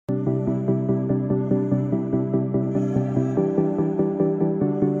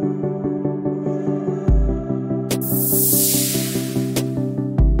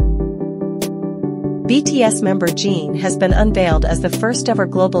BTS member Jin has been unveiled as the first-ever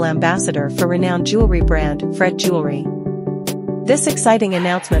global ambassador for renowned jewelry brand Fred Jewelry. This exciting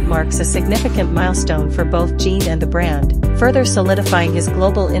announcement marks a significant milestone for both Jin and the brand, further solidifying his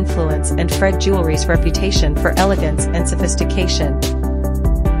global influence and Fred Jewelry's reputation for elegance and sophistication.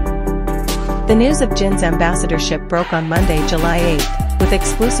 The news of Jin's ambassadorship broke on Monday, July 8, with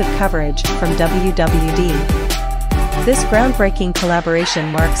exclusive coverage from WWD. This groundbreaking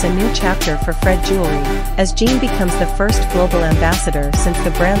collaboration marks a new chapter for Fred Jewelry, as Jin becomes the first global ambassador since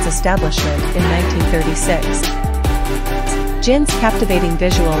the brand's establishment in 1936. Jin's captivating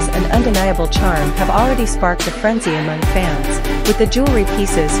visuals and undeniable charm have already sparked a frenzy among fans, with the jewelry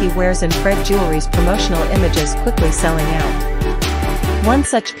pieces he wears in Fred Jewelry's promotional images quickly selling out. One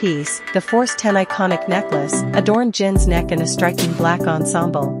such piece, the Force 10 iconic necklace, adorned Jin's neck in a striking black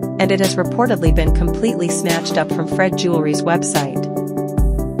ensemble, and it has reportedly been completely snatched up from Fred Jewelry's website.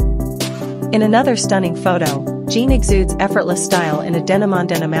 In another stunning photo, Jin exudes effortless style in a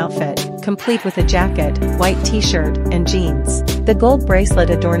denim-on-denim outfit, complete with a jacket, white t-shirt, and jeans. The gold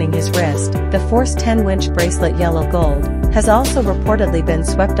bracelet adorning his wrist, the Force 10 winch bracelet yellow gold, has also reportedly been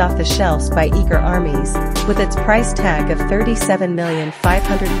swept off the shelves by eager armies, with its price tag of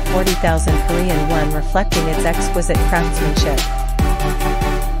 37,540,000 Korean won reflecting its exquisite craftsmanship.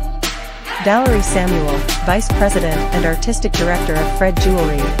 Valerie Samuel, Vice President and Artistic Director of Fred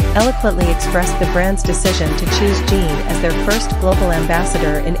Jewelry, eloquently expressed the brand's decision to choose Jin as their first global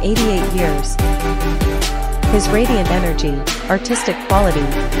ambassador in 88 years. His radiant energy, artistic quality,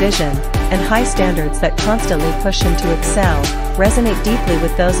 vision, and high standards that constantly push him to excel, resonate deeply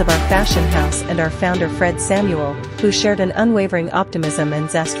with those of our fashion house and our founder Fred Samuel, who shared an unwavering optimism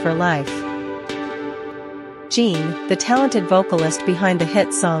and zest for life. Jin, the talented vocalist behind the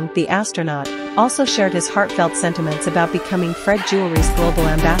hit song The Astronaut, also shared his heartfelt sentiments about becoming Fred Jewelry's global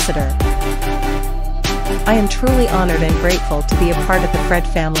ambassador. "I am truly honored and grateful to be a part of the Fred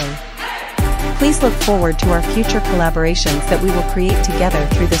family. Please look forward to our future collaborations that we will create together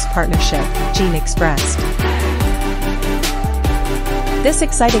through this partnership," Jin expressed. This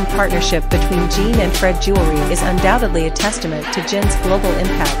exciting partnership between Jin and Fred Jewelry is undoubtedly a testament to Jin's global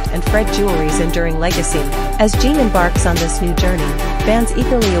impact and Fred Jewelry's enduring legacy. As Jin embarks on this new journey, fans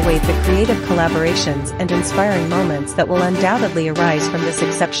eagerly await the creative collaborations and inspiring moments that will undoubtedly arise from this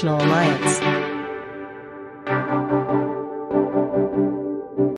exceptional alliance.